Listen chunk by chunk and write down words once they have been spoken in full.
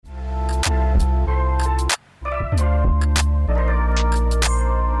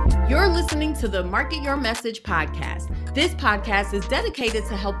listening to the Market Your Message podcast. This podcast is dedicated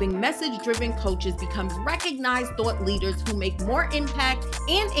to helping message-driven coaches become recognized thought leaders who make more impact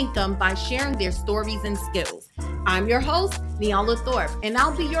and income by sharing their stories and skills. I'm your host, Neala Thorpe, and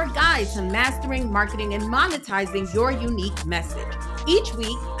I'll be your guide to mastering, marketing, and monetizing your unique message. Each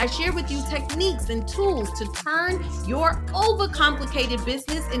week, I share with you techniques and tools to turn your overcomplicated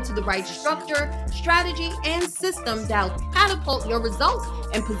business into the right structure, strategy, and system that'll catapult your results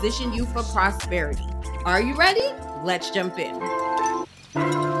and position you for prosperity. Are you ready? Let's jump in.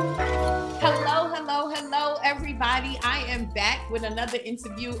 Hello, everybody. I am back with another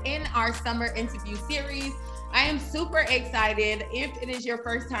interview in our summer interview series. I am super excited. If it is your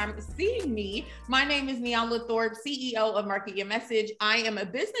first time seeing me, my name is Neala Thorpe, CEO of Market Your Message. I am a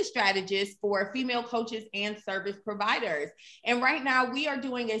business strategist for female coaches and service providers. And right now we are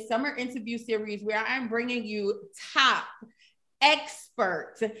doing a summer interview series where I'm bringing you top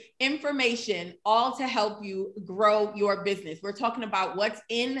expert information, all to help you grow your business. We're talking about what's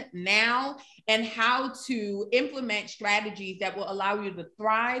in now and how to implement strategies that will allow you to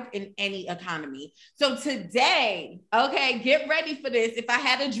thrive in any economy. So today, okay, get ready for this. If I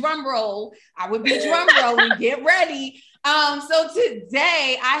had a drum roll, I would be drum rolling. Get ready. So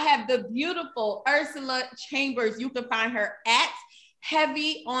today I have the beautiful Ursula Chambers. You can find her at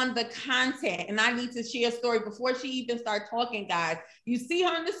Heavy on the Content. And I need to share a story before she even starts talking, guys. You see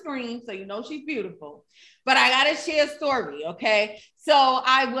her on the screen, so you know she's beautiful. But I got to share a story, okay? So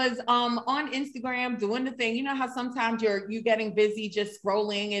I was on Instagram doing the thing. You know how sometimes you're getting busy just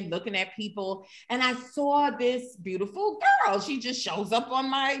scrolling and looking at people. And I saw this beautiful girl. She just shows up on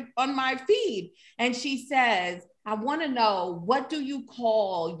my feed. And she says, I want to know, what do you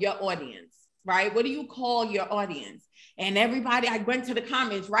call your audience, right? What do you call your audience? And everybody, I went to the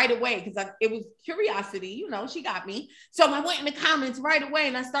comments right away because it was curiosity, you know, she got me. So I went in the comments right away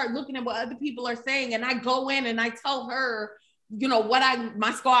and I start looking at what other people are saying. And I go in and I tell her, you know,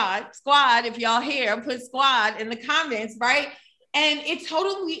 my squad, if y'all here, put squad in the comments, right? And it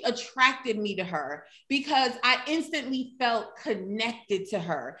totally attracted me to her because I instantly felt connected to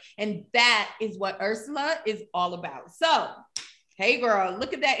her. And that is what Ursula is all about. So, hey girl,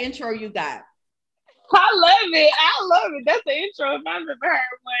 look at that intro you got. I love it. That's the intro if I've ever heard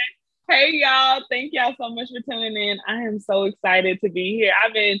one. Hey y'all, thank y'all so much for tuning in. I am so excited to be here.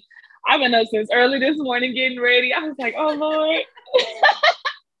 I've been up since early this morning getting ready. I was like, oh Lord.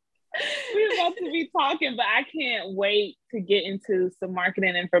 We're about to be talking, but I can't wait to get into some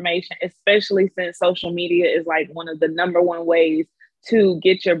marketing information, especially since social media is like one of the number one ways to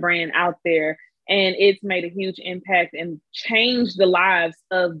get your brand out there. And it's made a huge impact and changed the lives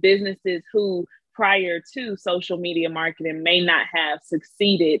of businesses who prior to social media marketing may not have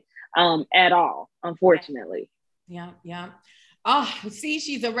succeeded at all, unfortunately. Yeah. Oh, see,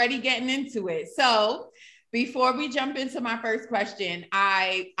 she's already getting into it. So before we jump into my first question,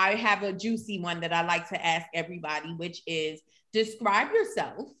 I have a juicy one that I like to ask everybody, which is describe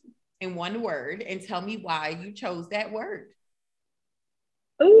yourself in one word and tell me why you chose that word.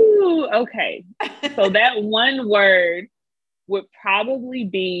 Ooh, okay. So that one word would probably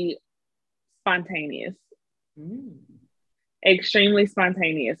be spontaneous. Extremely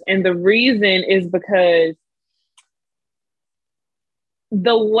spontaneous. And the reason is because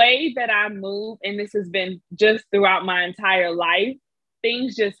the way that I move, and this has been just throughout my entire life,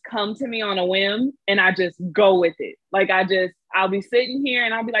 things just come to me on a whim and I just go with it. Like I'll be sitting here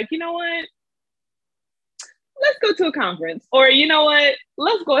and I'll be like, you know what? Let's go to a conference. Or you know what?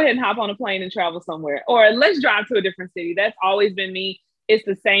 Let's go ahead and hop on a plane and travel somewhere. Or let's drive to a different city. That's always been me. It's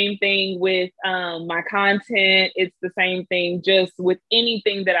the same thing with my content. It's the same thing just with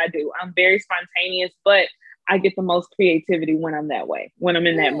anything that I do. I'm very spontaneous, but I get the most creativity when I'm that way, when I'm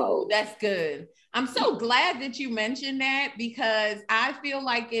in that mode. That's good. I'm so glad that you mentioned that because I feel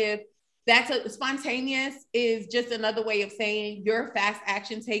like if spontaneous is just another way of saying you're a fast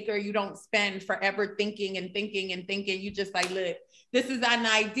action taker. You don't spend forever thinking. You just like, look, this is an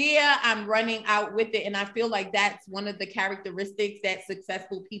idea. I'm running out with it. And I feel like that's one of the characteristics that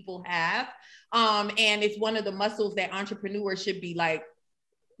successful people have. And it's one of the muscles that entrepreneurs should be like,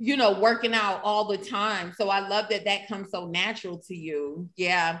 you know, working out all the time. So I love that comes so natural to you.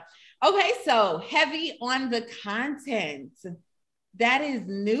 Yeah. Okay. So heavy on the content. That is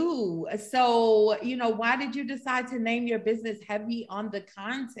new. So, you know, why did you decide to name your business Heavy on the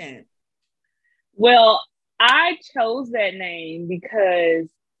Content? Well, I chose that name because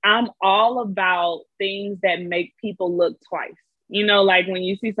I'm all about things that make people look twice. You know, like when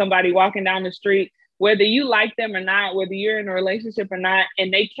you see somebody walking down the street, whether you like them or not, whether you're in a relationship or not,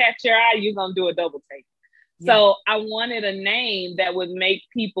 and they catch your eye, you're going to do a double take. So I wanted a name that would make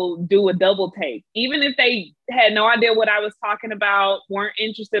people do a double take. Even if they had no idea what I was talking about, weren't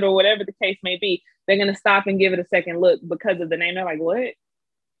interested, or whatever the case may be, they're going to stop and give it a second look because of the name. They're like, what?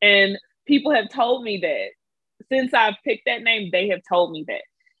 And people have told me that. Since I've picked that name, they have told me that.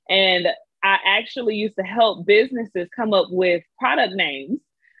 And I actually used to help businesses come up with product names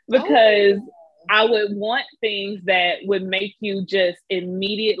because I would want things that would make you just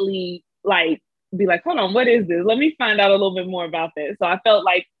immediately like, be like, hold on, what is this? Let me find out a little bit more about this. So I felt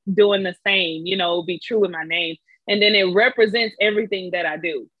like doing the same, be true with my name. And then it represents everything that I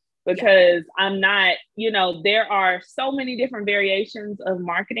do, because I'm not, there are so many different variations of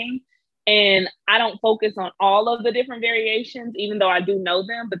marketing, and I don't focus on all of the different variations, even though I do know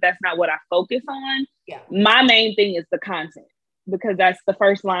them, but that's not what I focus on. My main thing is the content, because that's the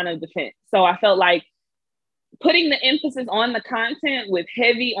first line of defense. So I felt like putting the emphasis on the content, with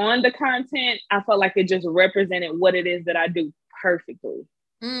heavy on the content, I felt like it just represented what it is that I do perfectly.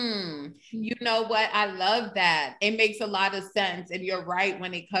 You know what? I love that. It makes a lot of sense. And you're right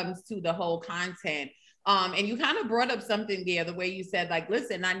when it comes to the whole content. And you kind of brought up something there, the way you said, like,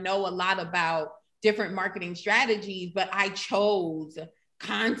 listen, I know a lot about different marketing strategies, but I chose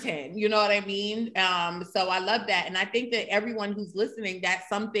content, you know what I mean? So I love that. And I think that everyone who's listening, that's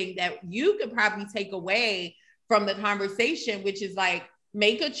something that you could probably take away from the conversation, which is like,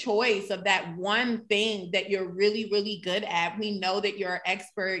 make a choice of that one thing that you're really, really good at. We know that you're an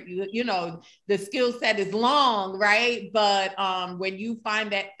expert, you know, the skill set is long, right? But when you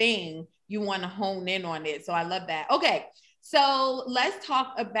find that thing, you want to hone in on it. So I love that. Okay. So let's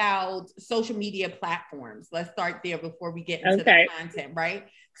talk about social media platforms. Let's start there before we get into the content, right?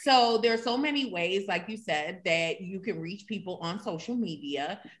 So there are so many ways, like you said, that you can reach people on social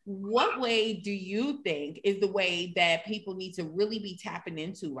media. What way do you think is the way that people need to really be tapping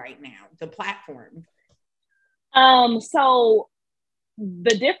into right now, the platform? So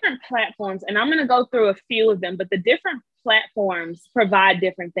the different platforms, and I'm going to go through a few of them, but the different platforms provide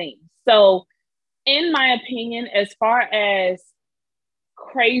different things. So in my opinion, as far as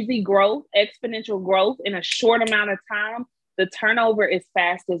crazy growth, exponential growth in a short amount of time, the turnover is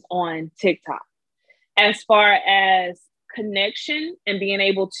fastest on TikTok. As far as connection and being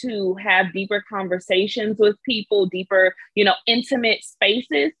able to have deeper conversations with people, deeper, intimate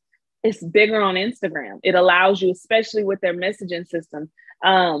spaces, it's bigger on Instagram. It allows you, especially with their messaging system,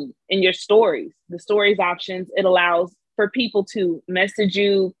 in your stories, the stories options, it allows for people to message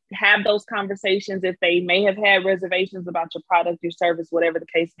you, have those conversations if they may have had reservations about your product, your service, whatever the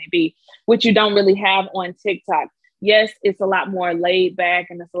case may be, which you don't really have on TikTok. Yes, it's a lot more laid back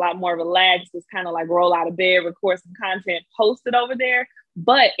and it's a lot more relaxed. It's kind of like roll out of bed, record some content, post it over there,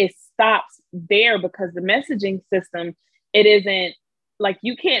 but it stops there because the messaging system, it isn't like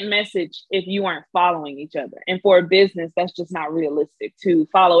you can't message if you aren't following each other. And for a business, that's just not realistic to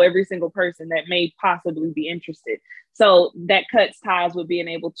follow every single person that may possibly be interested. So that cuts ties with being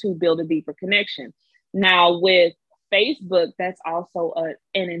able to build a deeper connection. Now with Facebook, that's also an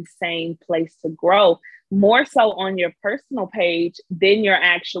insane place to grow, more so on your personal page than your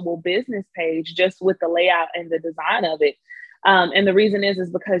actual business page, just with the layout and the design of it. And the reason is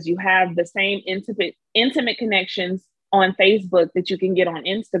because you have the same intimate connections on Facebook that you can get on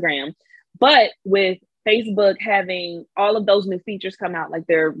Instagram. But with Facebook having all of those new features come out, like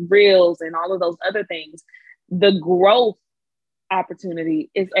their reels and all of those other things, the growth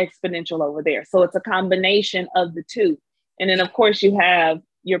opportunity is exponential over there. So it's a combination of the two. And then of course you have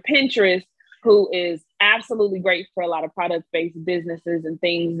your Pinterest, who is absolutely great for a lot of product-based businesses and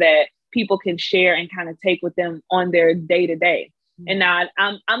things that people can share and kind of take with them on their day-to-day. And now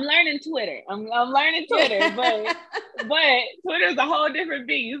I'm learning Twitter. I'm learning Twitter, but Twitter is a whole different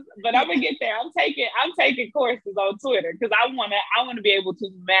beast. But I'm gonna get there. I'm taking courses on Twitter because I wanna be able to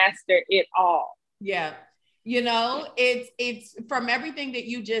master it all. Yeah. It's from everything that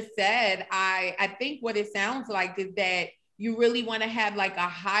you just said, I think what it sounds like is that you really want to have like a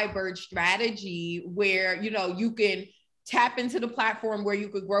hybrid strategy where, you can tap into the platform where you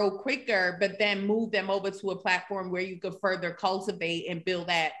could grow quicker, but then move them over to a platform where you could further cultivate and build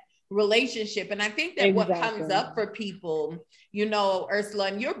that relationship. And I think that what comes up for people, Ursula,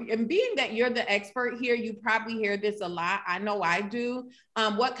 and being that you're the expert here, you probably hear this a lot. I know I do.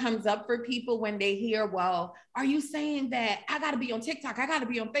 What comes up for people when they hear, well, are you saying that I got to be on TikTok? I got to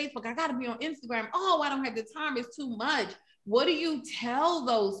be on Facebook. I got to be on Instagram. Oh, I don't have the time. It's too much. What do you tell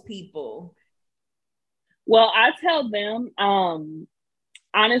those people? Well, I tell them,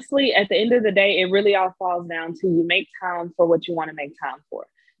 honestly, at the end of the day, it really all falls down to you make time for what you want to make time for.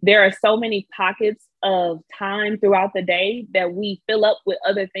 there are so many pockets of time throughout the day that we fill up with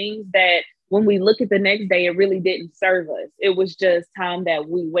other things that when we look at the next day, it really didn't serve us. It was just time that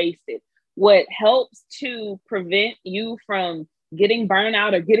we wasted. What helps to prevent you from getting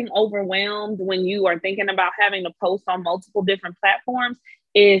burnout or getting overwhelmed when you are thinking about having to post on multiple different platforms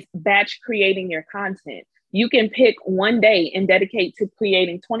is batch creating your content. You can pick one day and dedicate to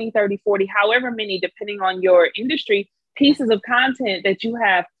creating 20, 30, 40, however many, depending on your industry, pieces of content that you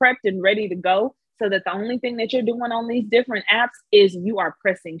have prepped and ready to go, so that the only thing that you're doing on these different apps is you are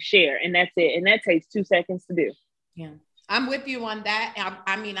pressing share, and that's it. And that takes 2 seconds to do. Yeah, I'm with you on that.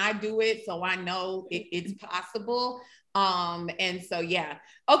 I mean, I do it, so I know it's possible. And so, yeah.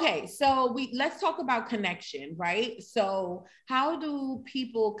 Okay. So let's talk about connection, right? So how do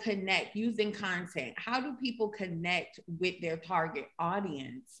people connect using content? How do people connect with their target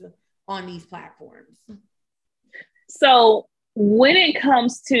audience on these platforms? So when it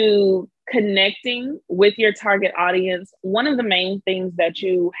comes to connecting with your target audience, one of the main things that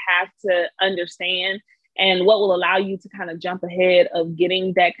you have to understand, and what will allow you to kind of jump ahead of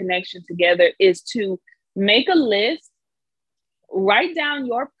getting that connection together, is to make a list, write down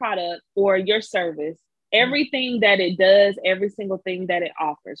your product or your service, everything that it does, every single thing that it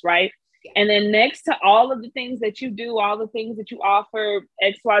offers, right? And then next to all of the things that you do, all the things that you offer,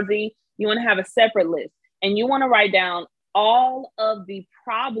 XYZ, you want to have a separate list. And you want to write down all of the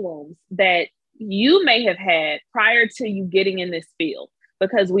problems that you may have had prior to you getting in this field,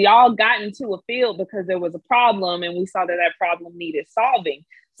 because we all got into a field because there was a problem and we saw that that problem needed solving.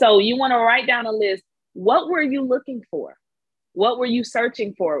 So you want to write down a list. What were you looking for? What were you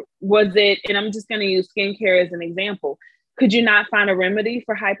searching for? Was it, and I'm just going to use skincare as an example. Could you not find a remedy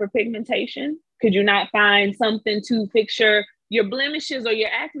for hyperpigmentation? Could you not find something to fix your blemishes or your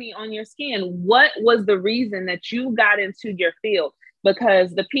acne on your skin? What was the reason that you got into your field?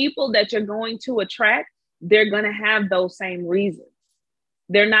 Because the people that you're going to attract, they're going to have those same reasons.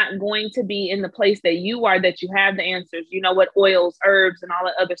 They're not going to be in the place that you are, that you have the answers. You know what oils, herbs, and all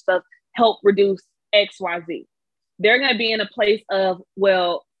that other stuff help reduce XYZ. They're going to be in a place of,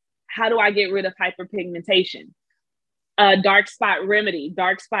 well, how do I get rid of hyperpigmentation? Dark spot remedy,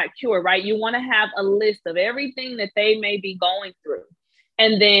 dark spot cure, right? You want to have a list of everything that they may be going through.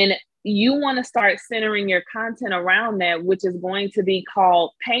 And then you want to start centering your content around that, which is going to be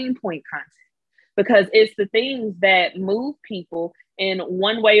called pain point content, because it's the things that move people in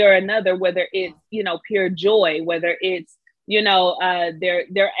one way or another, whether it's, pure joy, whether it's,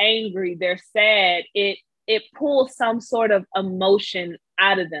 they're angry, they're sad, it pulls some sort of emotion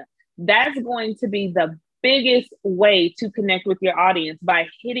out of them. That's going to be the biggest way to connect with your audience, by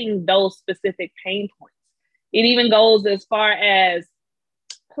hitting those specific pain points. It even goes as far as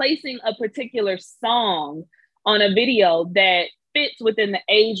placing a particular song on a video that fits within the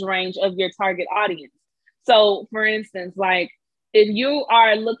age range of your target audience. So for instance, like if you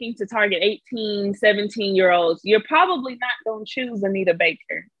are looking to target 18, 17-year-olds, you're probably not going to choose Anita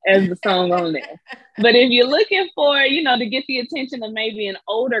Baker as the song on there. But if you're looking for, to get the attention of maybe an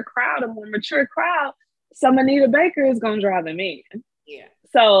older crowd, a more mature crowd, some Anita Baker is going to draw them in. Yeah.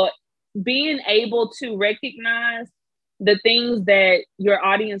 So being able to recognize the things that your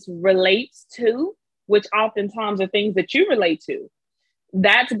audience relates to, which oftentimes are things that you relate to,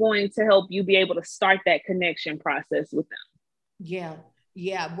 that's going to help you be able to start that connection process with them. Yeah.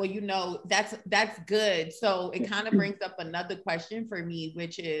 Yeah. Well, that's good. So it kind of brings up another question for me,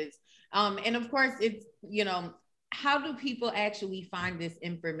 which is, and of course it's, how do people actually find this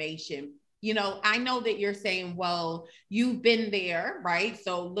information? I know that you're saying, well, you've been there, right?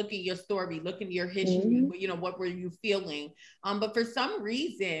 So look at your story, look at your history, what were you feeling? But for some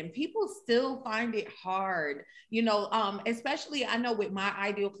reason, people still find it hard, especially I know with my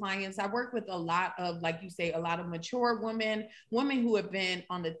ideal clients, I work with a lot of, like you say, a lot of mature women who have been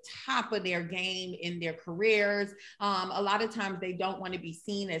on the top of their game in their careers. A lot of times they don't want to be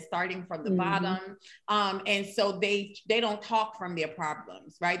seen as starting from the bottom. And so they don't talk from their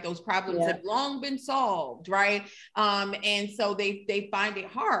problems, right? Those problems have long been solved, right? And so they find it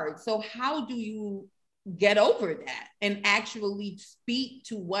hard. So how do you get over that and actually speak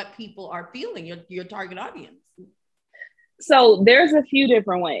to what people are feeling, your target audience? So there's a few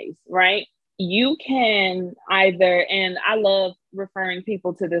different ways, right? You can either, and I love referring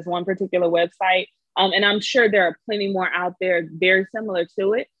people to this one particular website, and I'm sure there are plenty more out there very similar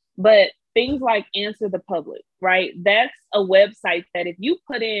to it, but things like Answer the Public, right? That's a website that if you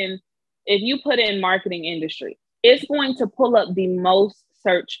put in marketing industry, it's going to pull up the most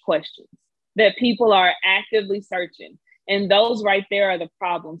search questions that people are actively searching. And those right there are the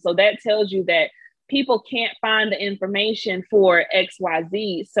problem. So that tells you that people can't find the information for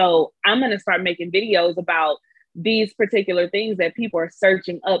XYZ. So I'm going to start making videos about these particular things that people are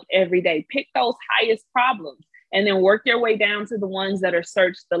searching up every day. Pick those highest problems and then work your way down to the ones that are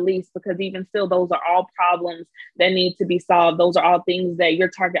searched the least, because even still, those are all problems that need to be solved. Those are all things that your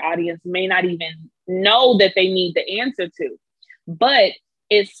target audience may not even know that they need the answer to. But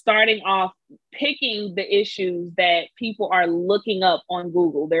it's starting off picking the issues that people are looking up on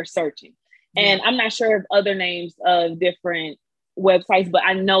Google, they're searching. And I'm not sure of other names of different websites, but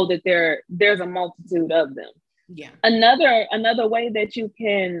I know that there's a multitude of them. Yeah. Another way that you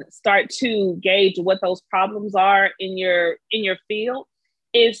can start to gauge what those problems are in your field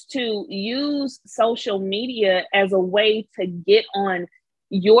is to use social media as a way to get on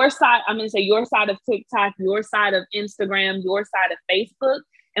your side. I'm going to say your side of TikTok, your side of Instagram, your side of Facebook.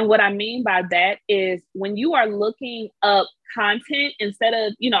 And what I mean by that is when you are looking up content, instead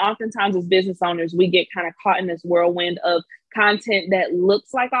of, oftentimes as business owners, we get kind of caught in this whirlwind of content that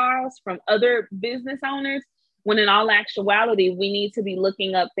looks like ours from other business owners, when in all actuality, we need to be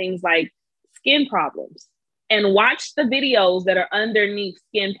looking up things like skin problems and watch the videos that are underneath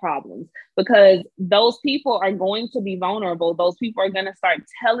skin problems, because those people are going to be vulnerable. Those people are going to start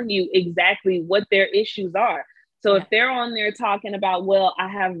telling you exactly what their issues are. So if they're on there talking about, well, I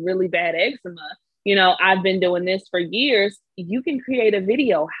have really bad eczema, I've been doing this for years, you can create a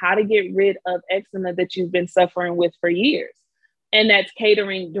video how to get rid of eczema that you've been suffering with for years. And that's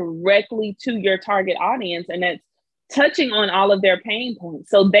catering directly to your target audience. And that's touching on all of their pain points.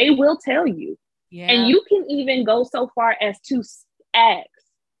 So they will tell you. Yeah. And you can even go so far as to ask,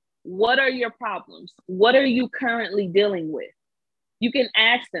 what are your problems? What are you currently dealing with? You can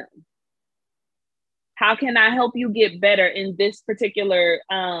ask them, how can I help you get better in this particular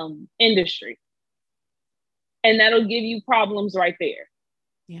industry? And that'll give you problems right there.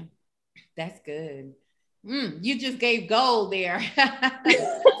 Yeah, that's good. You just gave gold there.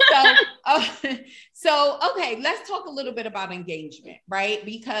 So, okay, let's talk a little bit about engagement, right?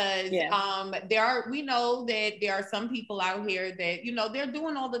 Because we know that there are some people out here that, they're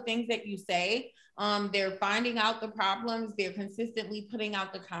doing all the things that you say. They're finding out the problems. They're consistently putting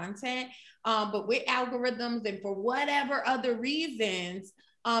out the content. But with algorithms and for whatever other reasons,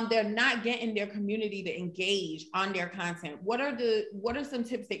 they're not getting their community to engage on their content. What are some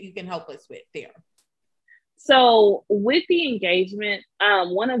tips that you can help us with there? So with the engagement,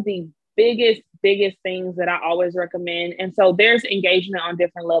 one of the biggest things that I always recommend, and so there's engagement on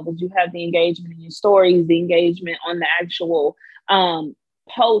different levels. You have the engagement in your stories, the engagement on the actual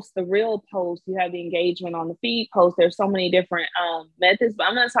post, the real post. You have the engagement on the feed post. There's so many different methods, but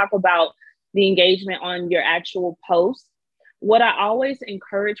I'm going to talk about the engagement on your actual post. What I always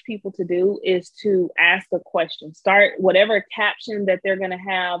encourage people to do is to ask a question. Start whatever caption that they're going to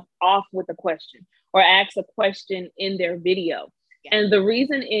have off with a question, or ask a question in their video. Yeah. And the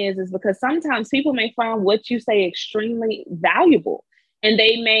reason is because sometimes people may find what you say extremely valuable, and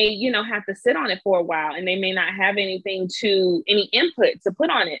they may, have to sit on it for a while, and they may not have any input to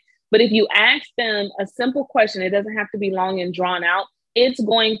put on it. But if you ask them a simple question, it doesn't have to be long and drawn out. It's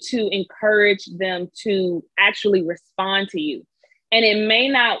going to encourage them to actually respond to you. And it may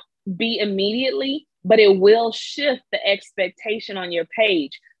not be immediately, but it will shift the expectation on your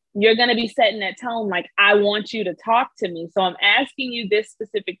page. You're going to be setting that tone like, I want you to talk to me. So I'm asking you this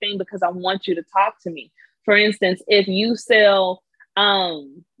specific thing because I want you to talk to me. For instance, if you sell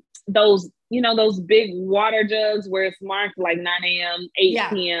those big water jugs where it's marked like 9 a.m., 8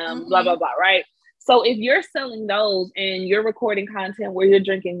 p.m., blah, blah, blah, right? So if you're selling those and you're recording content where you're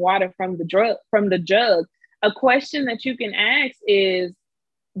drinking water from the jug, a question that you can ask is,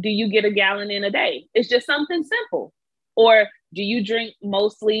 do you get a gallon in a day? It's just something simple. Or do you drink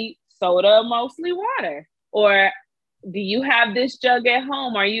mostly soda, mostly water? Or do you have this jug at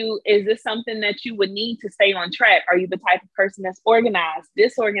home? Is this something that you would need to stay on track? Are you the type of person that's organized,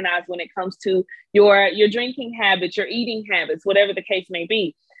 disorganized when it comes to your drinking habits, your eating habits, whatever the case may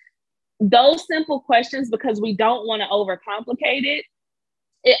be? Those simple questions, because we don't want to overcomplicate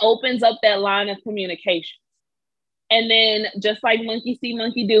it opens up that line of communication. And then just like monkey see,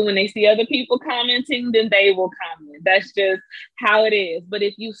 monkey do, when they see other people commenting, then they will comment. That's just how it is. But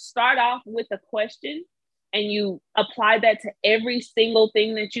if you start off with a question and you apply that to every single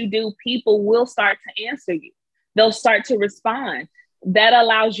thing that you do, people will start to answer you. They'll start to respond. That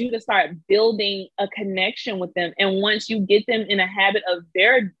allows you to start building a connection with them. And once you get them in a habit of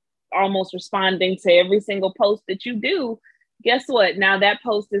their almost responding to every single post that you do, guess what? Now that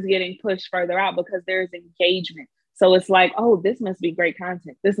post is getting pushed further out because there's engagement. So it's like, oh, this must be great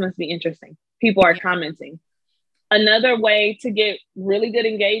content. This must be interesting. People are commenting. Another way to get really good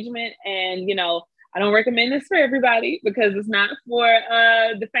engagement, and I don't recommend this for everybody because it's not for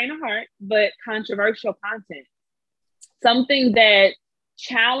the faint of heart, but controversial content. Something that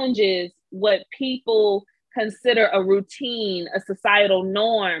challenges what people consider a routine, a societal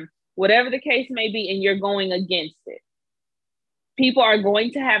norm, whatever the case may be, and you're going against it. People are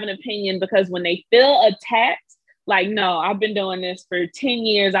going to have an opinion because when they feel attacked, like, no, I've been doing this for 10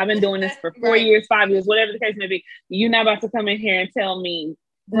 years. I've been doing this for 4 years, 5 years, whatever the case may be. You're not about to come in here and tell me,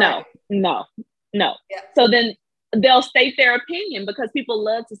 no. Yeah. So then they'll state their opinion because people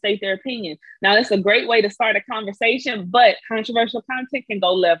love to state their opinion. Now, that's a great way to start a conversation, but controversial content can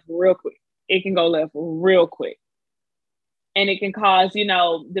go left real quick. It can go left real quick. And it can cause,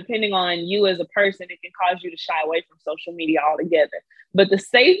 depending on you as a person, it can cause you to shy away from social media altogether. But the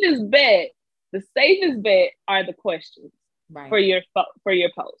safest bet are the questions for your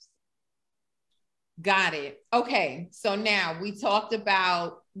post. Got it. Okay. So now we talked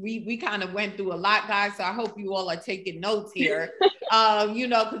about, we kind of went through a lot, guys. So I hope you all are taking notes here.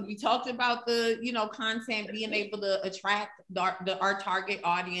 Because we talked about the, content being able to attract our target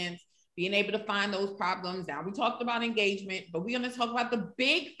audience, being able to find those problems. Now we talked about engagement, but we're going to talk about the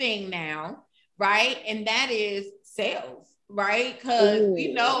big thing now, right? And that is sales, right? Because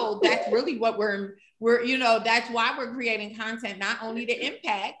we know that's really what we're, that's why we're creating content, not only to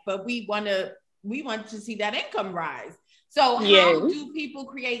impact, but we want to see that income rise. So how do people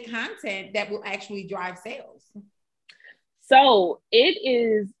create content that will actually drive sales? So it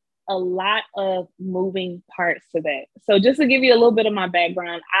is a lot of moving parts to that. So just to give you a little bit of my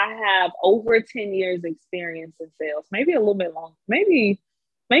background, I have over 10 years experience in sales, maybe a little bit long, maybe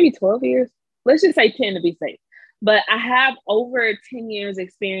 12 years. Let's just say 10 to be safe. But I have over 10 years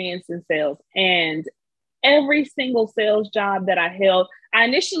experience in sales, and every single sales job that I held, I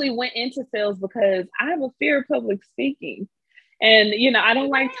initially went into sales because I have a fear of public speaking. And, I don't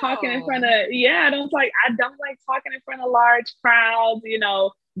like talking in front of, I don't like talking in front of large crowds,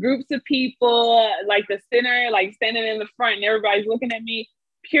 groups of people, like the center, like standing in the front and everybody's looking at me,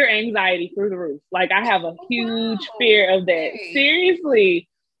 pure anxiety through the roof. Like I have a huge fear of that. Seriously.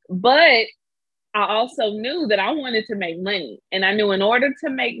 But I also knew that I wanted to make money. And I knew in order to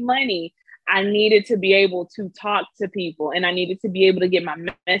make money, I needed to be able to talk to people, and I needed to be able to get my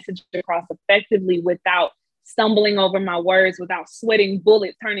message across effectively without stumbling over my words, without sweating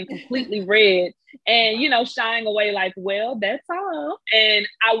bullets, turning completely red, and, shying away like, well, that's all. And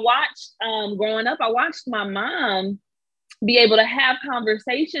I watched, growing up, I watched my mom be able to have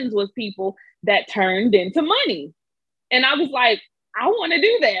conversations with people that turned into money. And I was like, I want to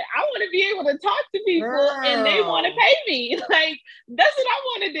do that. I want to be able to talk to people and they want to pay me. Like, that's what I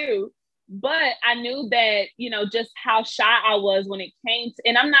want to do. But I knew that, just how shy I was when it came to,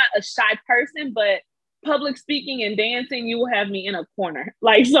 and I'm not a shy person, but public speaking and dancing, you will have me in a corner,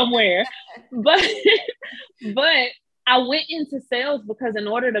 like somewhere. but I went into sales because in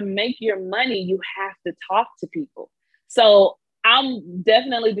order to make your money, you have to talk to people. So I'm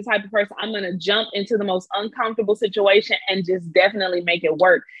definitely the type of person, I'm going to jump into the most uncomfortable situation and just definitely make it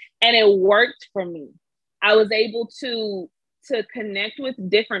work. And it worked for me. I was able to connect with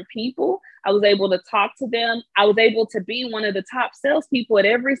different people. I was able to talk to them. I was able to be one of the top salespeople at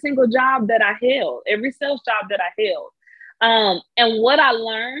every single job that I held, every sales job that I held. And what I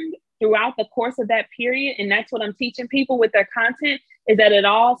learned throughout the course of that period, and that's what I'm teaching people with their content, is that it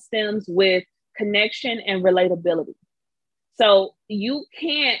all stems with connection and relatability. So you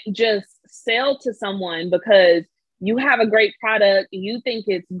can't just sell to someone because you have a great product, you think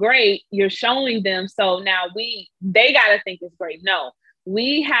it's great, you're showing them, so now they got to think it's great. No,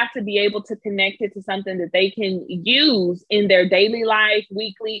 we have to be able to connect it to something that they can use in their daily life,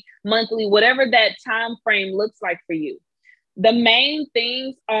 weekly, monthly, whatever that time frame looks like for you. The main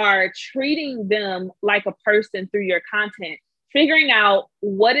things are treating them like a person through your content, figuring out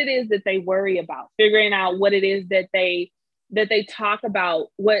what it is that they worry about, figuring out what it is that they talk about,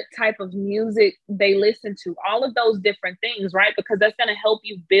 what type of music they listen to, all of those different things, right? Because that's going to help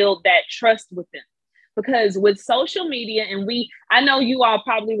you build that trust with them. Because with social media, and I know you all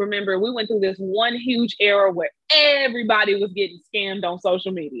probably remember, we went through this one huge era where everybody was getting scammed on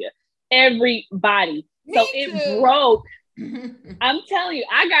social media. Everybody. So it broke. I'm telling you,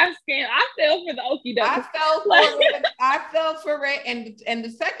 I got scammed. I fell for the okie dokie. I fell for it. And the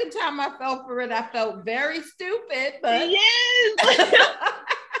second time I fell for it, I felt very stupid. But yes.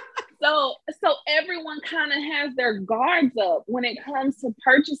 So everyone kind of has their guards up when it comes to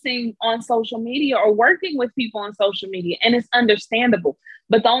purchasing on social media or working with people on social media. And it's understandable.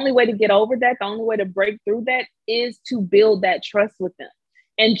 But the only way to get over that, the only way to break through that is to build that trust with them.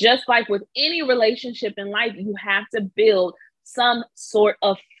 And just like with any relationship in life, you have to build some sort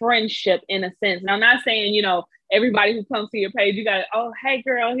of friendship in a sense. Now, I'm not saying, you know, everybody who comes to your page, you got, oh, hey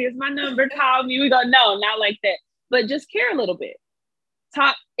girl, here's my number, call me. We go, no, not like that. But just care a little bit.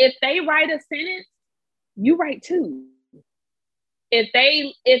 Talk. If they write a sentence, you write too. If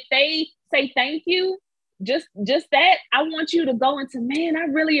they say thank you, just that, I want you to go into, man, I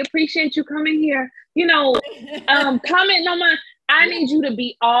really appreciate you coming here. You know, comment on my, I need you to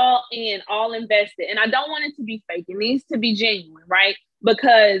be all in, all invested. And I don't want it to be fake. It needs to be genuine, right?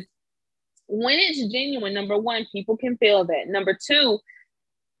 Because when it's genuine, number one, people can feel that. Number two,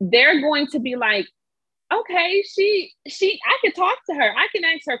 they're going to be like, okay, I can talk to her. I can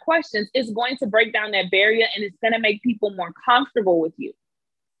ask her questions. It's going to break down that barrier and it's going to make people more comfortable with you.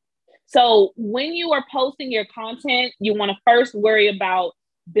 So when you are posting your content, you want to first worry about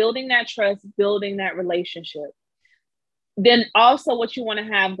building that trust, building that relationship. Then also what you want to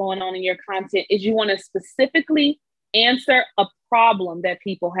have going on in your content is you want to specifically answer a problem that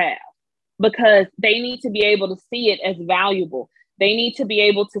people have, because they need to be able to see it as valuable. They need to be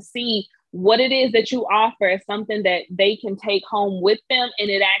able to see what it is that you offer as something that they can take home with them, and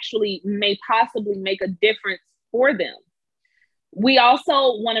it actually may possibly make a difference for them. We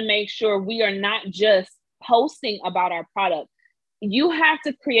also want to make sure we are not just posting about our product. You have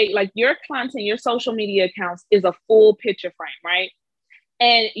to create, like, your content, your social media accounts is a full picture frame, right?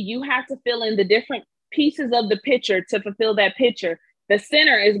 And you have to fill in the different pieces of the picture to fulfill that picture. The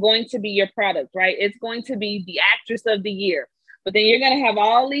center is going to be your product, right? It's going to be the actress of the year. But then you're going to have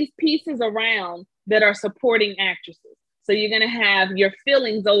all these pieces around that are supporting actresses. So you're going to have your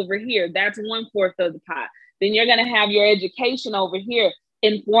feelings over here. That's 1/4 of the pot. Then you're going to have your education over here,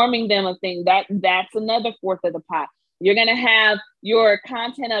 informing them of things. That's another 1/4 of the pot. You're going to have your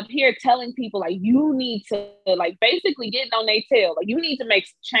content up here telling people, like, you need to, like, basically getting on their tail. Like, you need to make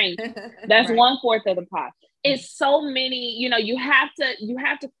some change. That's right. 1/4 of the pot. It's so many, you know, you have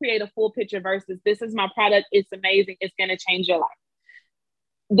to create a full picture versus this is my product. It's amazing. It's going to change your life.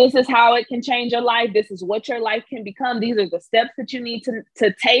 This is how it can change your life. This is what your life can become. These are the steps that you need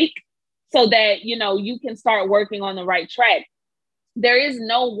to take so that, you know, you can start working on the right track. There is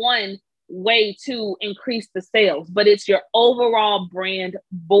no one way to increase the sales, but it's your overall brand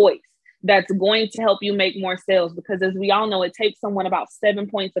voice that's going to help you make more sales. Because as we all know, it takes someone about 7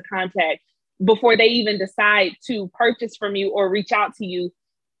 points of contact before they even decide to purchase from you or reach out to you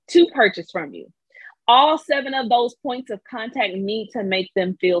to purchase from you. All 7 of those points of contact need to make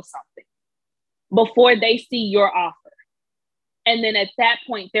them feel something before they see your offer. And then at that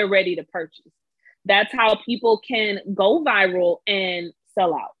point, they're ready to purchase. That's how people can go viral and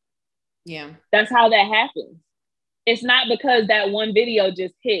sell out. Yeah. That's how that happens. It's not because that one video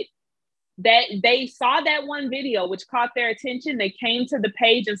just hit. That they saw that one video, which caught their attention. They came to the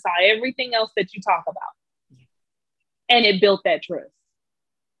page and saw everything else that you talk about. And it built that trust.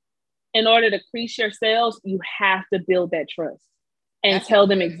 In order to increase your sales, you have to build that trust and tell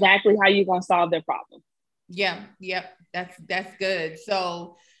them exactly how you're going to solve their problem. Yeah. Yep. That's good.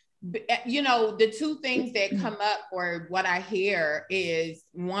 So, you know, the two things that come up or what I hear is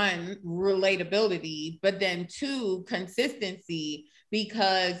 1, relatability, but then 2, consistency,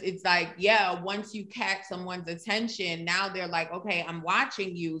 because it's like, yeah, once you catch someone's attention, now they're like, okay, I'm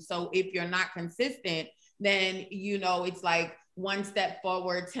watching you. So if you're not consistent, then, you know, it's like 1 step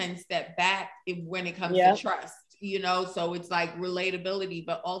forward, 10 step back when it comes to trust. You know, so it's like relatability,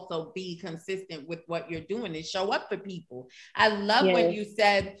 but also be consistent with what you're doing and show up for people. I love when you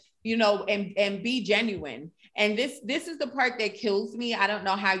said, you know, and be genuine. And this is the part that kills me. I don't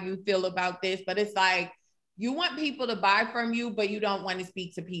know how you feel about this, but it's like, you want people to buy from you, but you don't want to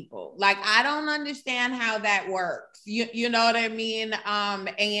speak to people. Like, I don't understand how that works. You know what I mean?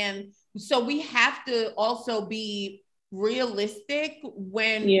 And so we have to also be realistic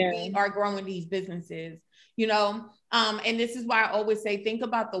when we are growing these businesses. You know, and this is why I always say, think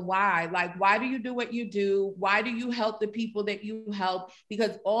about the why. Like, why do you do what you do? Why do you help the people that you help?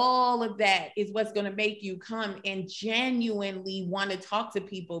 Because all of that is what's going to make you come and genuinely want to talk to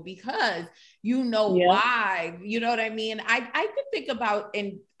people, because you know why. You know what I mean? I could think about,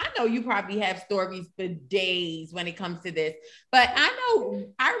 and I know you probably have stories for days when it comes to this, but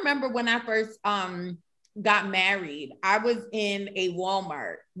I remember when I first got married, I was in a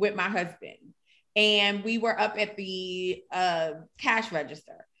Walmart with my husband. And we were up at the cash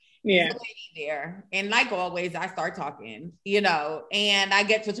register. Yeah. There's a lady there. And like always, I start talking, you know, and I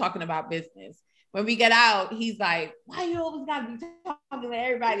get to talking about business. When we get out, he's like, why you always got to be talking to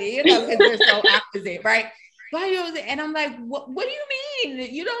everybody? You know, because they're so opposite, right? And I'm like, what do you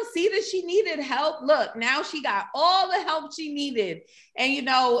mean? You don't see that she needed help? Look, now she got all the help she needed. And, you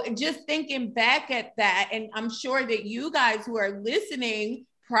know, just thinking back at that, and I'm sure that you guys who are listening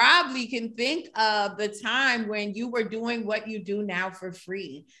probably can think of the time when you were doing what you do now for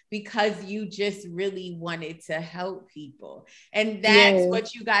free because you just really wanted to help people. And that's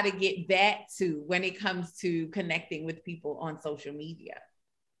what you got to get back to when it comes to connecting with people on social media.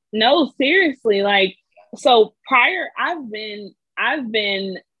 No, seriously. Like, so prior, I've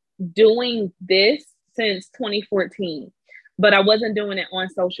been doing this since 2014, but I wasn't doing it on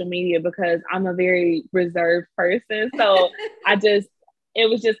social media because I'm a very reserved person. So it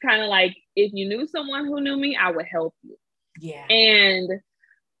was just kind of like, if you knew someone who knew me, I would help you. Yeah. And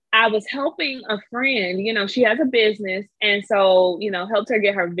I was helping a friend, you know, she has a business. And so, you know, helped her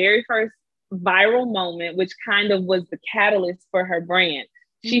get her very first viral moment, which kind of was the catalyst for her brand.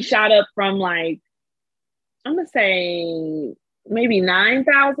 She shot up from like, I'm going to say maybe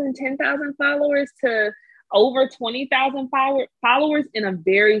 9,000, 10,000 followers to over 20,000 followers in a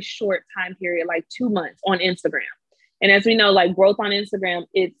very short time period, like 2 months on Instagram. And as we know, like growth on Instagram,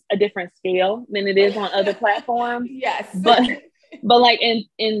 it's a different scale than it is on other platforms. Yes. But like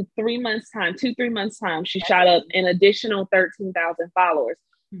in 3 months time, 2-3 months time, she shot up an additional 13,000 followers.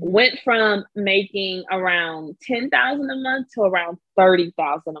 Went from making around 10,000 a month to around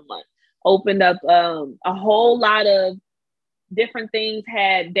 30,000 a month. Opened up a whole lot of different things.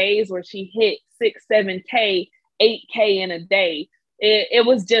 Had days where she hit 6, 7K, 8K in a day. It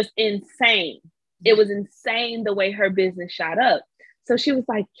was just insane. It was insane the way her business shot up. So she was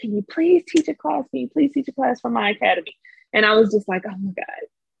like, can you please teach a class? Can you please teach a class for my academy? And I was just like, oh my God.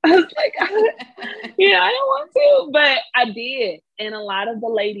 I was like, I don't want to, but I did. And a lot of the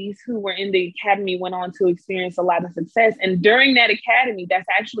ladies who were in the academy went on to experience a lot of success. And during that academy, that's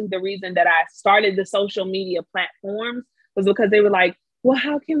actually the reason that I started the social media platforms, was because they were like, well,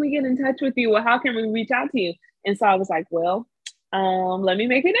 how can we get in touch with you? Well, how can we reach out to you? And so I was like, well, let me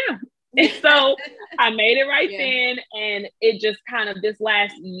make it now. And so I made it right then. And it just kind of, this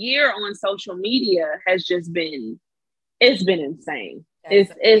last year on social media has just been, it's been insane.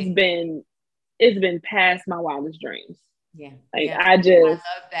 It's been past my wildest dreams. Yeah. Like I love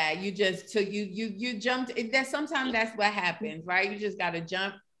that. You just took, you jumped. Sometimes that's what happens, right? You just got to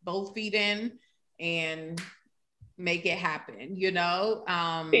jump both feet in and make it happen, you know?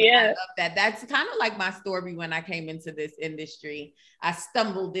 I love that. That's kind of like my story when I came into this industry. I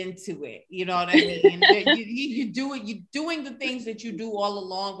stumbled into it, you know what I mean? you do it, you're doing the things that you do all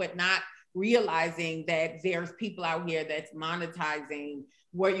along, but not realizing that there's people out here that's monetizing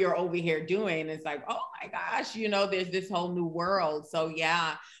what you're over here doing. It's like, oh my gosh, you know, there's this whole new world. So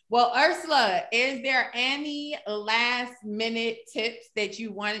yeah. Well, Ursula, is there any last tips that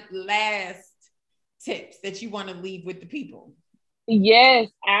you want to leave with the people? Yes,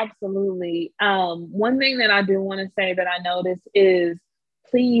 absolutely. One thing that I do want to say that I noticed is,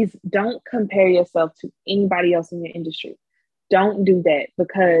 please don't compare yourself to anybody else in your industry. Don't do that,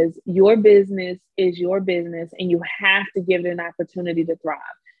 because your business is your business and you have to give it an opportunity to thrive.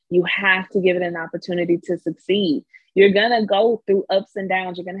 You have to give it an opportunity to succeed. You're going to go through ups and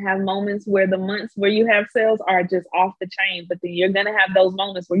downs. You're going to have moments where the months where you have sales are just off the chain, but then you're going to have those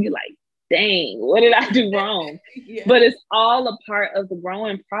moments where you're like, dang, what did I do wrong? But it's all a part of the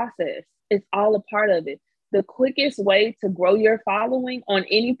growing process. It's all a part of it. The quickest way to grow your following on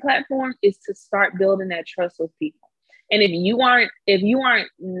any platform is to start building that trust with people. And if you aren't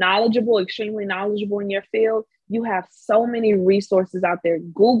knowledgeable, extremely knowledgeable in your field, you have so many resources out there.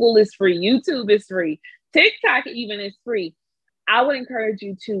 Google is free. YouTube is free. TikTok even is free. I would encourage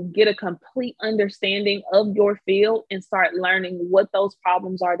you to get a complete understanding of your field and start learning what those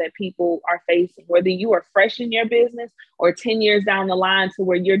problems are that people are facing, whether you are fresh in your business or 10 years down the line to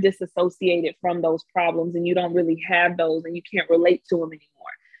where you're disassociated from those problems and you don't really have those and you can't relate to them anymore.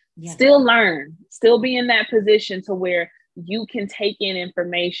 Yeah. Still learn, still be in that position to where you can take in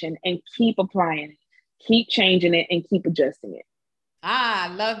information and keep applying it, keep changing it, and keep adjusting it.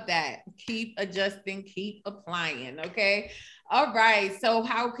 I love that. Keep adjusting, keep applying. Okay. All right. So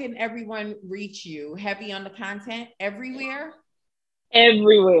how can everyone reach you? Heavy on the Content everywhere?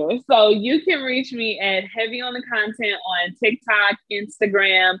 Everywhere. So you can reach me at Heavy on the Content on TikTok,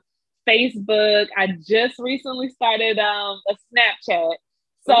 Instagram, Facebook. I just recently started a Snapchat.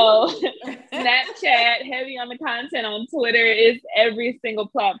 So Snapchat, Heavy on the Content, on Twitter, is every single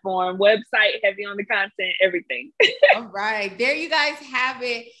platform, website, Heavy on the Content, everything. All right. There you guys have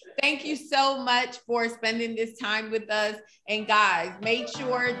it. Thank you so much for spending this time with us. And guys, make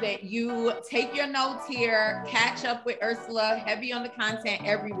sure that you take your notes here, catch up with Ursula, heavy on the content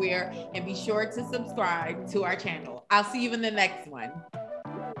everywhere, and be sure to subscribe to our channel. I'll see you in the next one.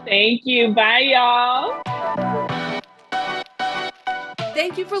 Thank you. Bye, y'all.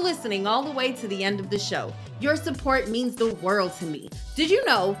 Thank you for listening all the way to the end of the show. Your support means the world to me. Did you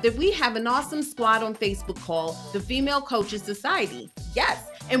know that we have an awesome squad on Facebook called the Female Coaches Society? Yes,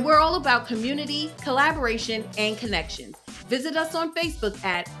 and we're all about community, collaboration, and connections. Visit us on Facebook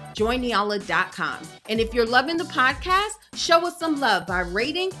at joinnyala.com. And if you're loving the podcast, show us some love by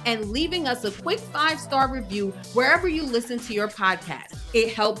rating and leaving us a quick 5-star review wherever you listen to your podcast.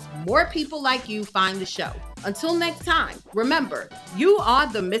 It helps more people like you find the show. Until next time, remember, you are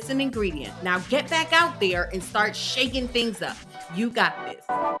the missing ingredient. Now get back out there and start shaking things up. You got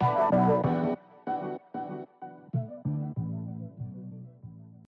this.